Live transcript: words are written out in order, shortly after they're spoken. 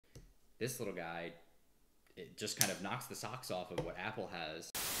this little guy, it just kind of knocks the socks off of what Apple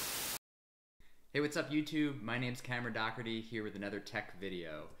has. Hey, what's up YouTube? My name's Cameron Dougherty here with another tech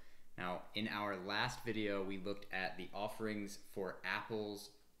video. Now, in our last video, we looked at the offerings for Apple's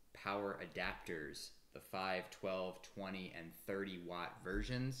power adapters, the 5, 12, 20, and 30 watt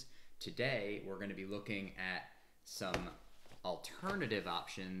versions. Today, we're going to be looking at some alternative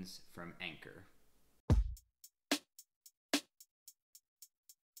options from Anker.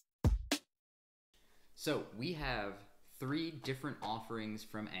 So we have 3 different offerings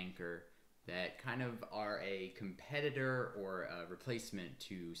from Anker that kind of are a competitor or a replacement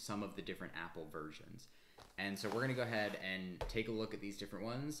to some of the different Apple versions. And so we're going to go ahead and take a look at these different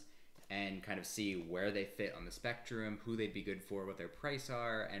ones and kind of see where they fit on the spectrum, who they'd be good for, what their price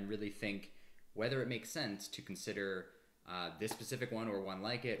are, and really think whether it makes sense to consider this specific one or one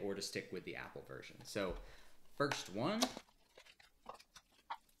like it, or to stick with the Apple version. So first one.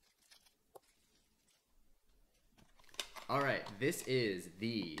 All right, this is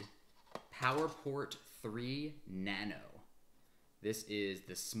the PowerPort 3 Nano. This is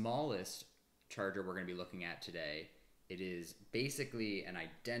the smallest charger we're going to be looking at today. It is basically an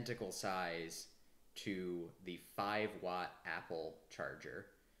identical size to the 5 watt Apple charger.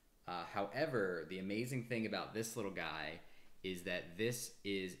 However, the amazing thing about this little guy is that this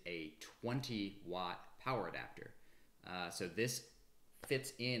is a 20 watt power adapter. So this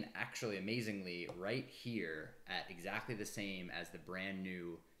fits in actually amazingly right here at exactly the same as the brand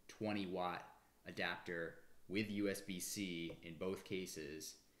new 20 watt adapter with USB-C in both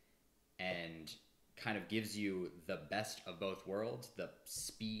cases, and kind of gives you the best of both worlds, the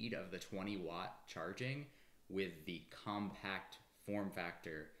speed of the 20 watt charging with the compact form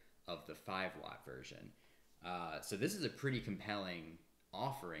factor of the 5 watt version. So this is a pretty compelling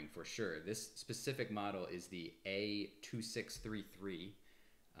offering for sure. This specific model is the A2633,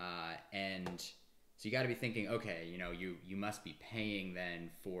 and so you got to be thinking, okay, you know, you must be paying then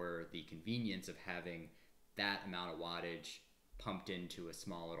for the convenience of having that amount of wattage pumped into a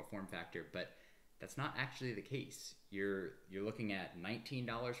small little form factor, but that's not actually the case. You're looking at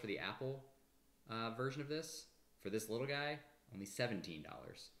 $19 for the Apple version of this. For this little guy, only $17.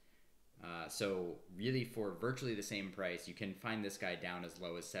 So really, for virtually the same price, you can find this guy down as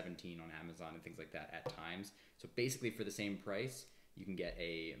low as $17 on Amazon and things like that at times. So basically, for the same price, you can get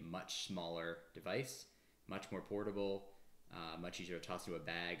a much smaller device, much more portable, much easier to toss into a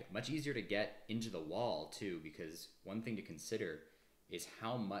bag, much easier to get into the wall too, because one thing to consider is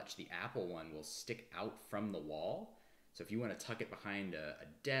how much the Apple one will stick out from the wall. So if you want to tuck it behind a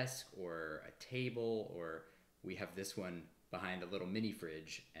desk or a table, or we have this one behind a little mini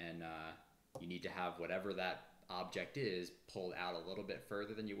fridge, and you need to have whatever that object is pulled out a little bit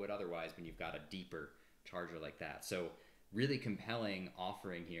further than you would otherwise when you've got a deeper charger like that. So really compelling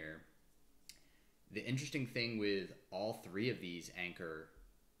offering here. The interesting thing with all 3 of these Anker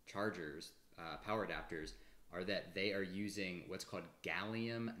chargers, power adapters, are that they are using what's called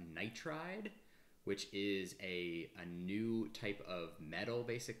gallium nitride, which is a new type of metal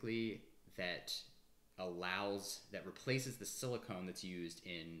basically that replaces the silicone that's used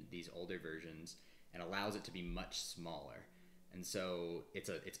in these older versions and allows it to be much smaller. And so it's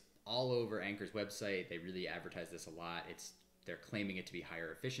all over Anker's website. They really advertise this a lot. They're claiming it to be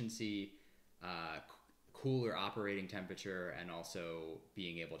higher efficiency, cooler operating temperature, and also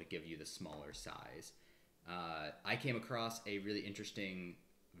being able to give you the smaller size. I came across a really interesting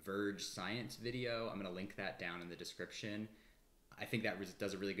Verge Science video. I'm going to link that down in the description. I think that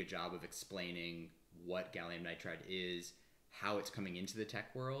does a really good job of explaining what gallium nitride is, how it's coming into the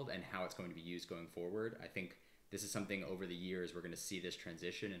tech world, and how it's going to be used going forward. I think this is something over the years we're going to see this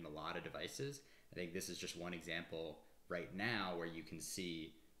transition in a lot of devices. I think this is just one example right now where you can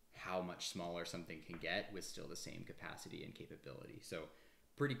see how much smaller something can get with still the same capacity and capability. So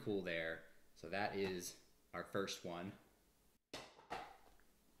pretty cool there. So that is our first one.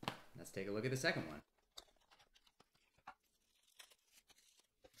 Let's take a look at the second one.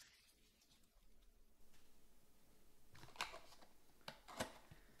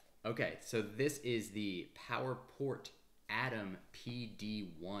 Okay, so this is the PowerPort Atom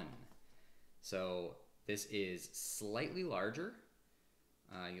PD1. So this is slightly larger.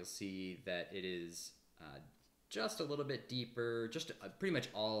 You'll see that it is just a little bit deeper. Just pretty much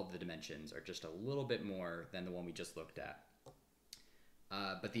all of the dimensions are just a little bit more than the one we just looked at.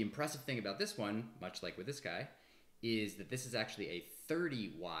 But the impressive thing about this one, much like with this guy, is that this is actually a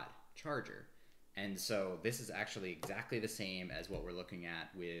 30 watt charger. And so this is actually exactly the same as what we're looking at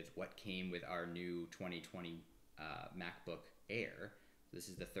with what came with our new 2020 MacBook Air. This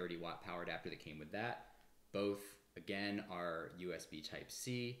is the 30 watt power adapter that came with that. Both, again, are USB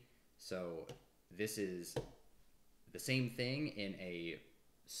Type-C. So this is the same thing in a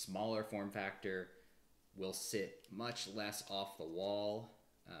smaller form factor, will sit much less off the wall.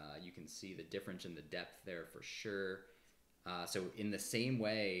 You can see the difference in the depth there for sure. So in the same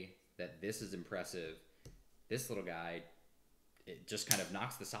way that this is impressive, this little guy, it just kind of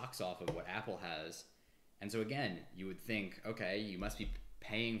knocks the socks off of what Apple has. And so again, you would think, okay, you must be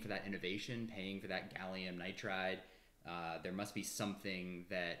paying for that innovation, paying for that gallium nitride. There must be something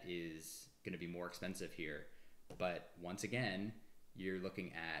that is going to be more expensive here. But once again, you're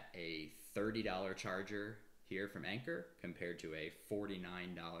looking at a $30 charger here from Anker compared to a $49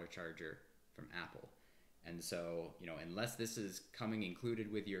 charger from Apple. And so, you know, unless this is coming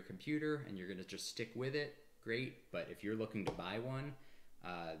included with your computer and you're going to just stick with it, great. But if you're looking to buy one,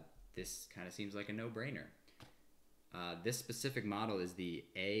 this kind of seems like a no-brainer. This specific model is the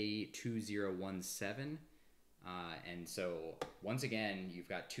A2017. And so once again, you've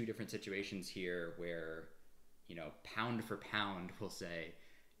got two different situations here where, you know, pound for pound, we'll say,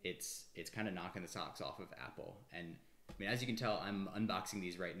 it's kind of knocking the socks off of Apple. And I mean, as you can tell, I'm unboxing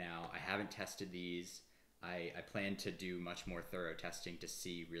these right now. I haven't tested these. I plan to do much more thorough testing to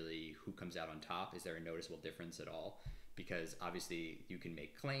see really who comes out on top. Is there a noticeable difference at all? Because obviously you can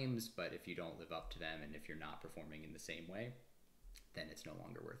make claims, but if you don't live up to them and if you're not performing in the same way, then it's no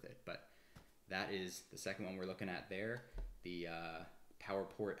longer worth it. But that is the second one we're looking at there, the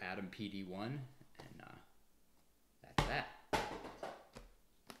PowerPort Atom PD1, and that's that.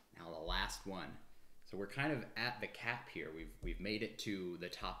 Now the last one. So we're kind of at the cap here. We've made it to the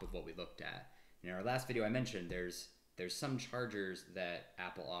top of what we looked at. In our last video I mentioned there's some chargers that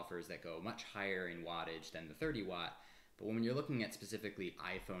Apple offers that go much higher in wattage than the 30 watt, but when you're looking at specifically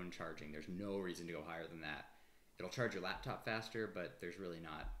iPhone charging, there's no reason to go higher than that. It'll charge your laptop faster, but there's really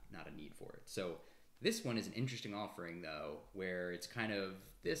not a need for it. So this one is an interesting offering though, where it's kind of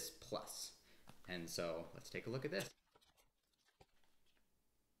this plus. And so let's take a look at this.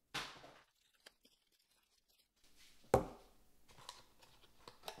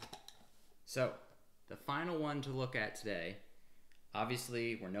 So the final one to look at today,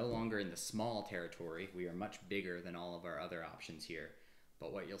 obviously we're no longer in the small territory. We are much bigger than all of our other options here.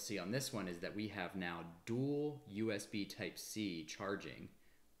 But what you'll see on this one is that we have now dual USB Type-C charging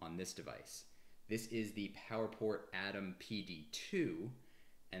on this device. This is the PowerPort Atom PD2,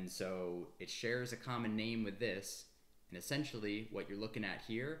 and so it shares a common name with this, and essentially what you're looking at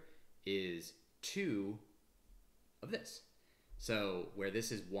here is two of this. So where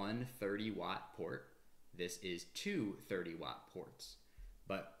this is one 30 watt port, this is two 30 watt ports.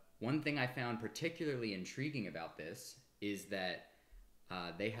 But one thing I found particularly intriguing about this is that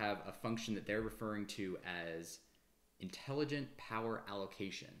they have a function that they're referring to as intelligent power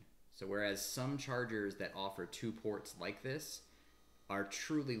allocation. So whereas some chargers that offer two ports like this are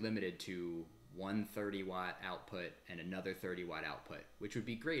truly limited to one 30 watt output and another 30 watt output, which would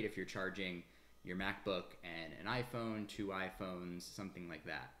be great if you're charging your MacBook and an iPhone, two iPhones, something like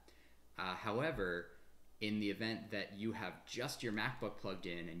that. However, in the event that you have just your MacBook plugged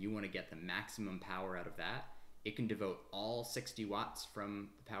in and you want to get the maximum power out of that, it can devote all 60 watts from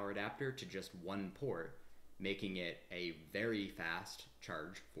the power adapter to just one port, making it a very fast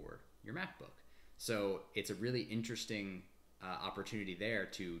charge for your MacBook. So it's a really interesting opportunity there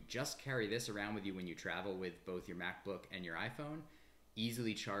to just carry this around with you when you travel with both your MacBook and your iPhone,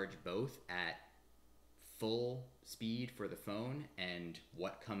 easily charge both at full speed for the phone and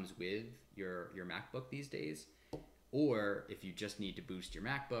what comes with your MacBook these days. Or if you just need to boost your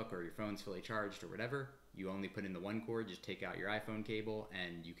MacBook or your phone's fully charged or whatever, you only put in the one cord, just take out your iPhone cable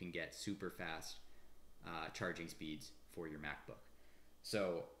and you can get super fast charging speeds for your MacBook.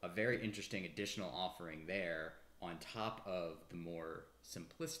 So a very interesting additional offering there on top of the more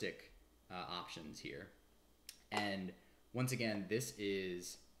simplistic options here. And once again, this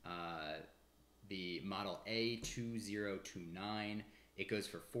is the model A2029. It goes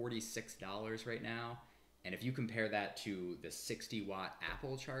for $46 right now. And if you compare that to the 60 watt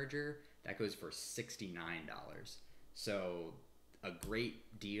Apple charger, that goes for $69. So a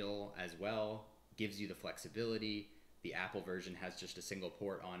great deal as well, gives you the flexibility. The Apple version has just a single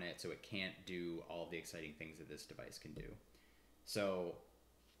port on it, so it can't do all the exciting things that this device can do. So,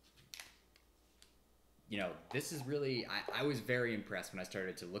 you know, this is really, I was very impressed when I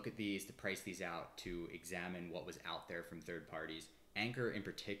started to look at these, to price these out, to examine what was out there from third parties. Anker in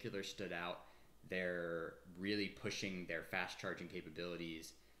particular stood out. They're really pushing their fast charging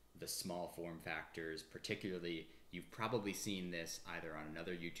capabilities, the small form factors, particularly. You've probably seen this either on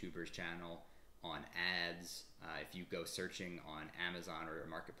another YouTuber's channel, on ads. If you go searching on Amazon or a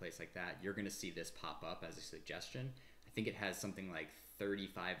marketplace like that, you're going to see this pop up as a suggestion. I think it has something like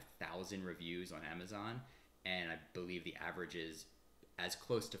 35,000 reviews on Amazon, and I believe the average is as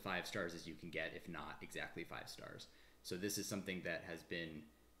close to 5 stars as you can get, if not exactly 5 stars. So this is something that has been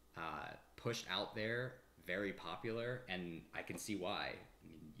pushed out there, very popular, and I can see why. I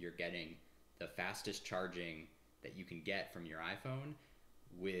mean, you're getting the fastest charging that you can get from your iPhone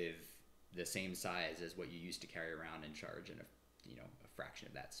with the same size as what you used to carry around and charge in a fraction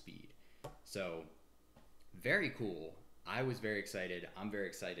of that speed. So very cool. I was very excited. I'm very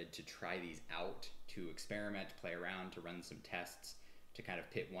excited to try these out, to experiment, to play around, to run some tests, to kind of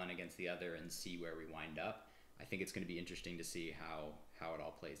pit one against the other and see where we wind up. I think it's going to be interesting to see how it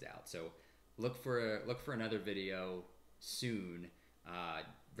all plays out. So look for another video soon,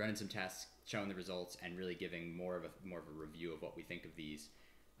 running some tests, showing the results, and really giving more of a review of what we think of these.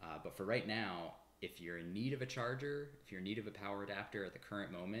 But for right now, if you're in need of a charger, if you're in need of a power adapter at the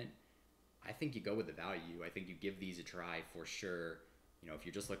current moment, I think you go with the value. I think you give these a try for sure. You know, if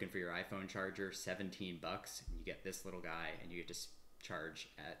you're just looking for your iPhone charger, $17, and you get this little guy, and you get to charge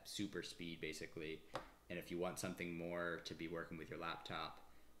at super speed, basically. And if you want something more to be working with your laptop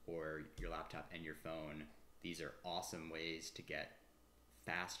or your laptop and your phone, these are awesome ways to get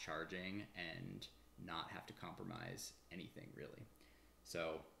fast charging and not have to compromise anything, really.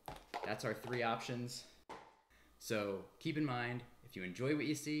 So that's our 3 options. So keep in mind, if you enjoy what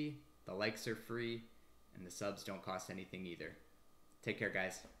you see, the likes are free and the subs don't cost anything either. Take care,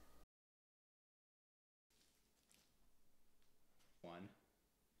 guys. One.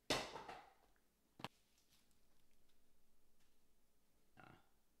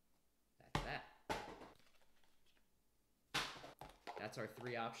 That's that. That's our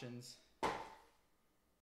 3 options.